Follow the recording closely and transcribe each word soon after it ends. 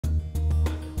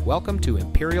Welcome to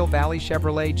Imperial Valley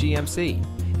Chevrolet GMC,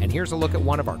 and here's a look at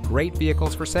one of our great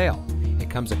vehicles for sale. It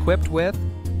comes equipped with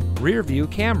rear view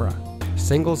camera,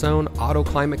 single zone auto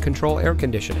climate control air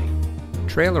conditioning,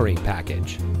 trailering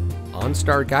package,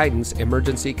 OnStar guidance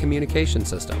emergency communication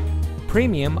system,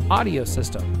 premium audio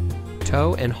system,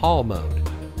 tow and haul mode,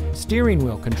 steering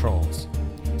wheel controls,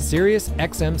 Sirius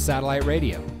XM satellite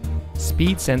radio,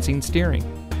 speed sensing steering,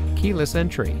 keyless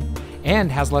entry,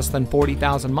 and has less than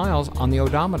 40,000 miles on the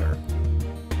odometer.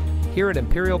 Here at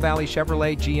Imperial Valley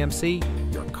Chevrolet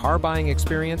GMC, your car buying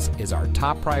experience is our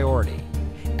top priority.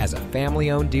 As a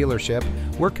family-owned dealership,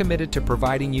 we're committed to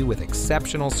providing you with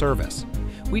exceptional service.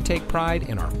 We take pride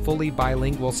in our fully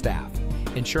bilingual staff,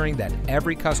 ensuring that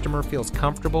every customer feels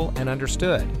comfortable and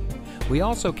understood. We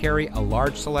also carry a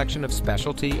large selection of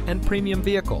specialty and premium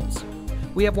vehicles.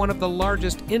 We have one of the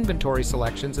largest inventory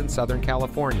selections in Southern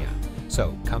California.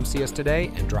 So come see us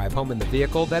today and drive home in the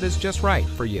vehicle that is just right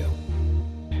for you.